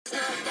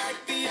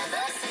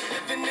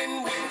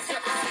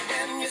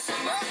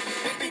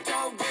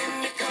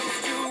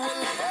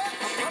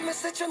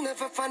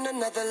never find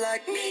another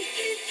like me.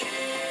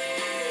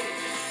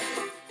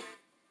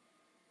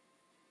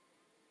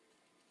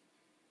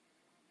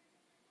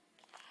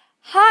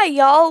 Hi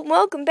y'all,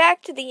 welcome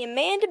back to the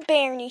Amanda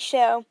Bearny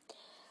Show.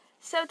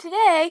 So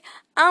today,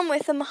 I'm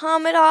with the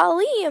Muhammad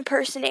Ali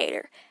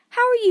Impersonator.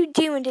 How are you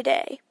doing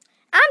today?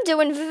 I'm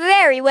doing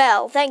very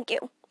well, thank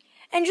you.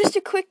 And just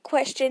a quick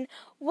question,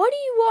 what do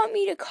you want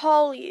me to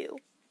call you?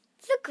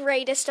 The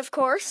greatest, of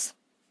course.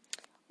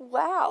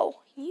 Wow,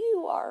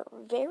 you are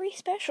very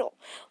special.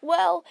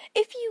 Well,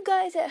 if you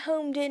guys at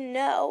home didn't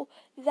know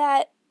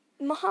that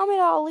Muhammad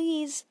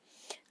Ali's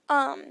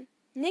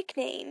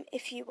nickname,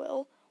 if you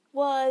will,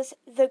 was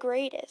the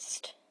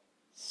greatest.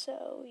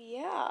 So,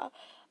 yeah.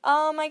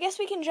 I guess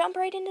we can jump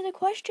right into the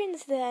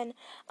questions then.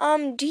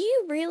 Do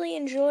you really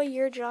enjoy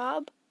your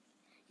job?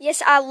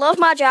 Yes, I love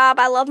my job,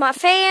 I love my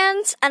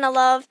fans, and I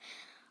love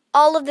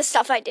all of the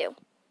stuff I do.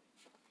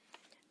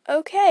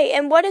 Okay,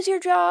 and what is your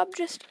job,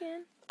 just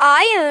again?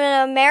 I am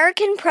an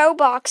American pro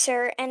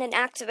boxer and an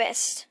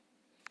activist.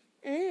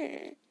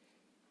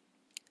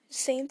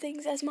 Same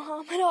things as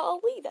Muhammad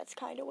Ali. That's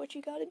kind of what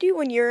you gotta do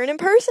when you're an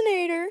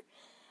impersonator.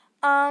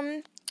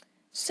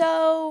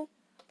 So,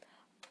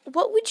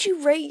 what would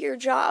you rate your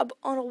job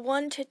on a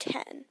 1 to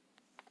 10?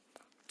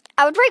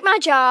 I would rate my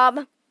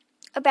job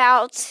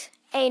about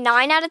a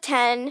 9 out of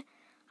 10.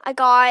 I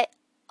got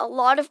a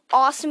lot of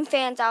awesome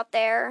fans out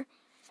there,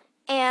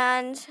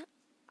 and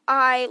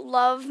I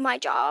love my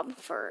job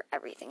for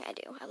everything I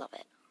do. I love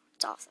it.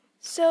 It's awesome.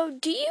 So,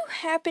 do you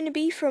happen to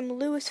be from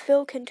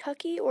Louisville,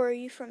 Kentucky, or are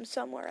you from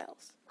somewhere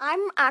else?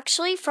 I'm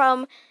actually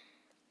from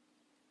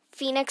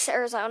Phoenix,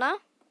 Arizona.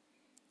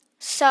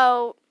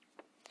 So,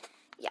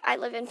 yeah, I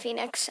live in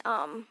Phoenix.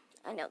 I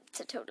know it's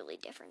a totally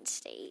different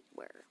state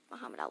where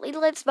Muhammad Ali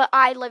lives, but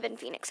I live in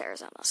Phoenix,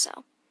 Arizona,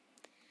 so.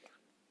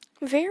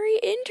 Very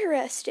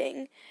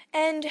interesting.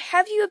 And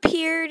have you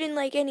appeared in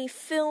like any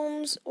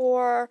films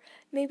or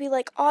maybe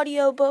like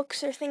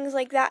audiobooks or things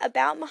like that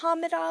about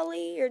Muhammad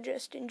Ali, or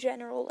just in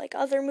general like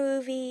other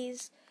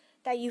movies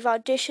that you've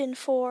auditioned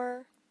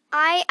for?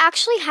 I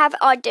actually have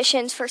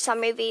auditions for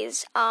some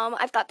movies.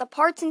 I've got the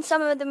parts in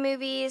some of the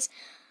movies.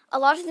 A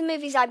lot of the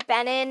movies I've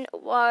been in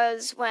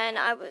was when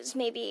I was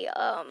maybe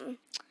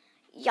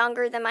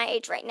younger than my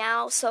age right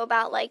now, so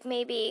about like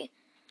maybe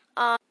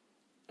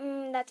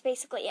that's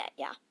basically it,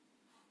 yeah.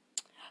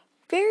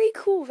 Very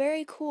cool,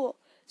 very cool.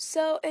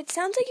 So it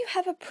sounds like you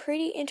have a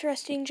pretty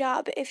interesting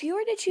job. If you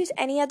were to choose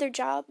any other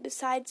job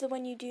besides the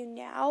one you do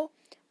now,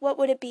 what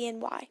would it be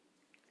and why?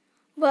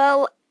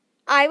 Well,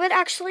 I would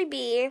actually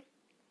be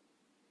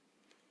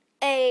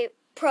a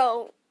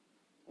pro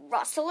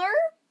wrestler.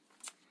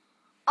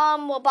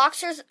 Well,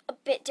 boxer's a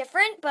bit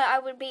different, but I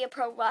would be a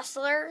pro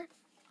wrestler.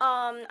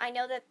 I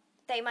know that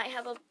they might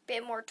have a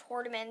bit more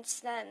tournaments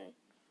than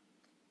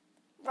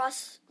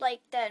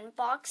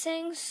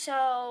boxing,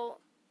 so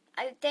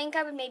I think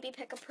I would maybe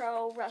pick a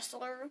pro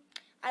wrestler.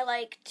 I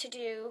like to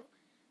do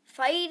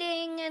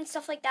fighting and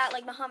stuff like that,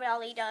 like Muhammad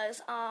Ali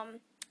does.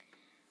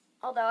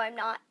 Although I am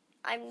not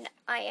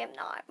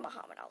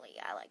Muhammad Ali.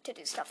 I like to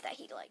do stuff that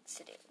he likes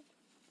to do.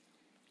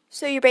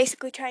 So you're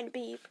basically trying to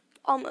be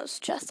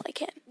almost just like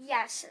him.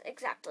 Yes,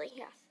 exactly.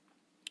 Yes.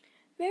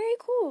 Very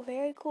cool,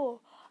 very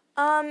cool.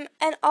 And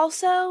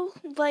also,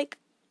 like,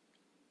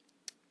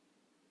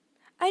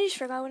 I just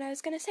forgot what I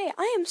was gonna say.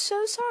 I am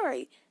so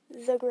sorry.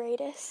 The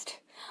greatest.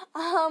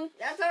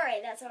 That's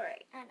alright,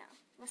 I know.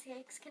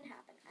 Mistakes can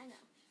happen, I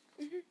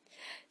know.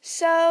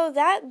 So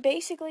that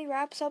basically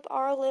wraps up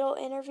our little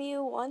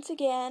interview once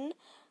again.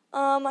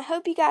 I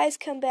hope you guys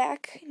come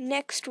back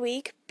next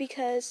week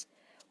because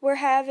we're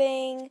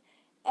having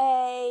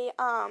a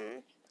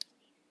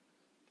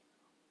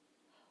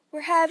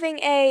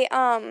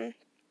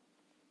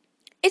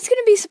it's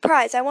gonna be a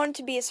surprise. I want it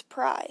to be a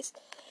surprise.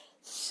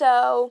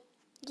 So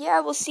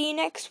yeah, we'll see you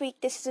next week.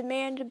 This is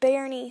Amanda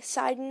Bearny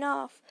signing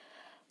off.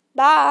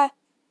 Bye.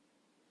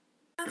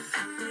 I've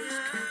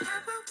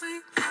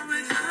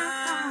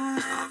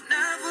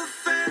never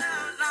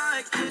felt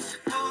like this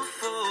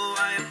before.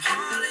 I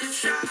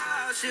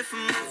apologize if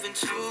I'm moving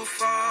too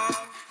far.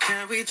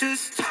 Can we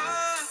just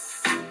talk?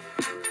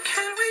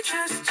 Can we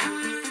just